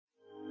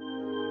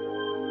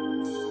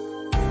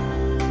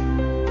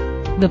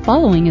The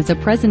following is a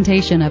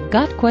presentation of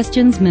Got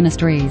Questions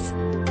Ministries.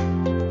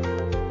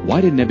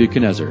 Why did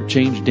Nebuchadnezzar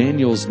change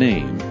Daniel's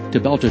name to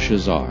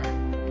Belteshazzar?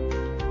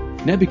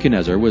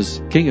 Nebuchadnezzar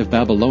was king of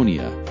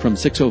Babylonia from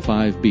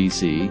 605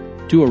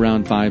 BC to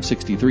around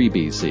 563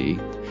 BC,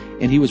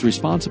 and he was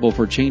responsible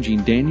for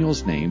changing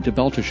Daniel's name to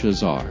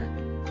Belteshazzar.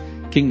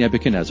 King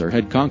Nebuchadnezzar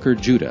had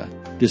conquered Judah,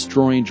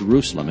 destroying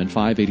Jerusalem in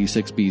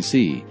 586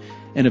 BC,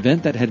 an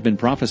event that had been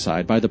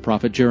prophesied by the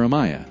prophet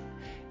Jeremiah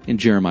in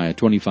Jeremiah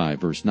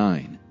 25 verse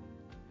 9.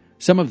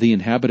 Some of the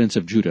inhabitants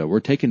of Judah were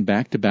taken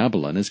back to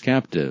Babylon as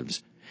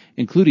captives,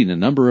 including a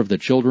number of the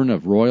children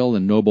of royal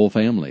and noble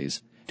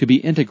families, to be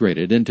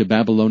integrated into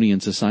Babylonian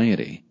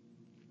society.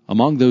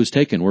 Among those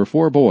taken were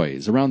 4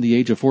 boys around the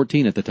age of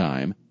 14 at the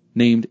time,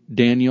 named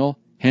Daniel,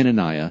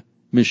 Hananiah,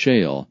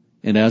 Mishael,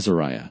 and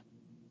Azariah.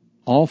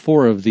 All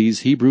 4 of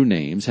these Hebrew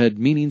names had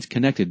meanings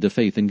connected to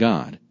faith in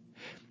God.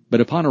 But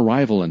upon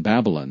arrival in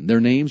Babylon,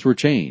 their names were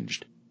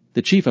changed.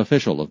 The chief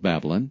official of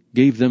Babylon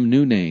gave them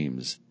new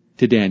names.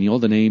 To Daniel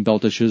the name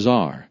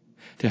Belteshazzar,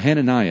 to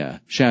Hananiah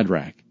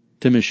Shadrach,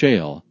 to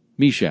Mishael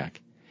Meshach,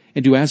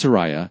 and to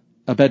Azariah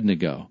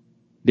Abednego.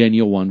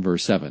 Daniel 1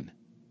 verse 7.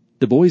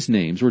 The boys'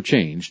 names were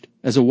changed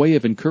as a way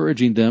of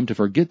encouraging them to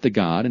forget the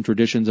God and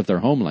traditions of their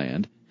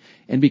homeland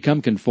and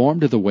become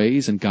conformed to the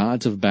ways and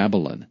gods of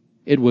Babylon.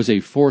 It was a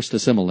forced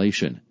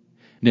assimilation.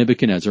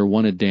 Nebuchadnezzar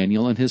wanted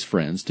Daniel and his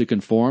friends to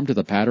conform to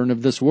the pattern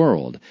of this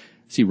world.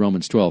 See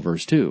Romans 12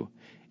 verse 2.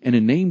 And a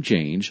name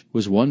change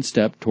was one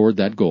step toward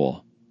that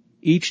goal.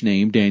 Each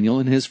name Daniel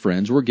and his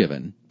friends were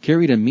given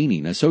carried a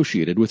meaning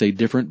associated with a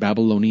different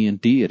Babylonian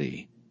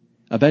deity.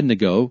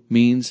 Abednego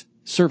means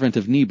servant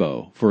of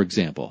Nebo, for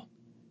example.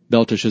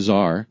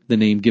 Belteshazzar, the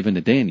name given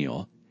to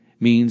Daniel,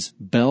 means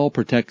Bel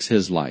protects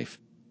his life.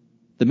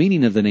 The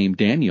meaning of the name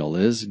Daniel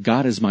is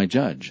God is my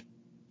judge.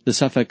 The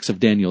suffix of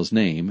Daniel's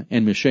name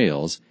and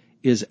Mishael's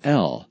is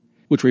El,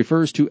 which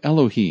refers to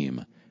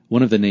Elohim,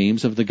 one of the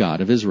names of the God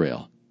of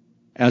Israel.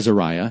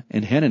 Azariah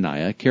and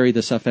Hananiah carry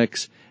the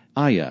suffix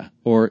Ayah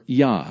or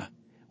Yah,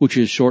 which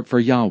is short for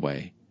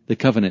Yahweh, the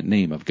covenant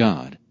name of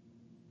God.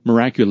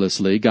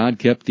 Miraculously, God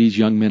kept these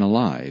young men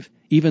alive,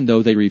 even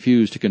though they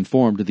refused to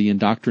conform to the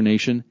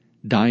indoctrination,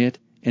 diet,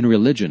 and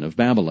religion of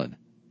Babylon.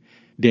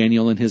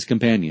 Daniel and his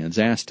companions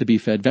asked to be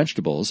fed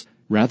vegetables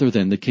rather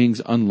than the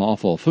king's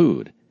unlawful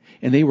food,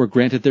 and they were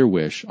granted their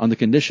wish on the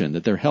condition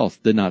that their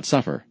health did not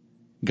suffer.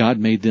 God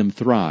made them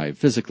thrive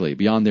physically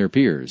beyond their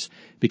peers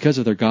because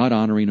of their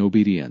God-honoring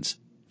obedience.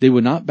 They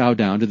would not bow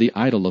down to the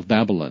idol of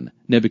Babylon,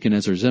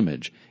 Nebuchadnezzar's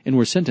image, and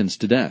were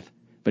sentenced to death,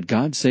 but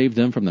God saved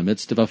them from the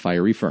midst of a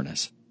fiery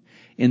furnace.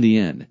 In the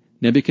end,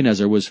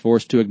 Nebuchadnezzar was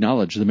forced to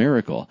acknowledge the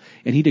miracle,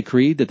 and he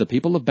decreed that the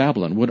people of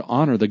Babylon would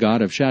honor the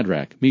God of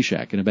Shadrach,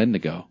 Meshach, and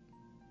Abednego.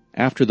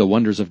 After the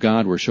wonders of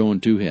God were shown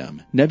to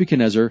him,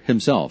 Nebuchadnezzar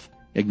himself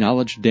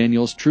acknowledged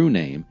Daniel's true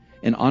name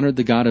and honored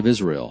the God of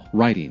Israel,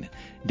 writing,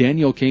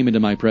 Daniel came into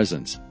my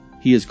presence.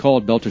 He is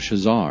called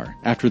Belteshazzar,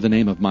 after the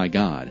name of my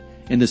God,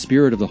 and the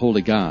spirit of the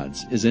holy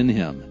gods is in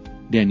him.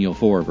 Daniel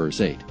 4 verse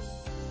 8.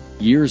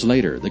 Years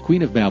later, the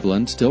queen of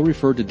Babylon still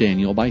referred to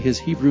Daniel by his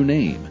Hebrew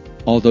name,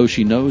 although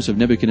she knows of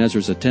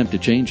Nebuchadnezzar's attempt to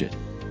change it.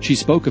 She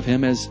spoke of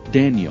him as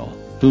Daniel,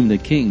 whom the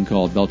king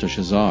called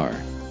Belteshazzar.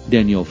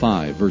 Daniel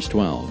 5 verse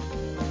 12.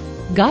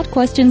 Got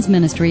Questions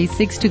Ministry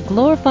seeks to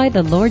glorify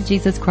the Lord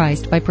Jesus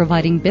Christ by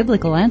providing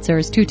biblical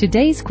answers to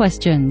today's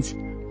questions.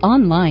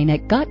 Online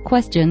at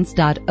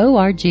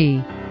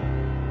gotquestions.org.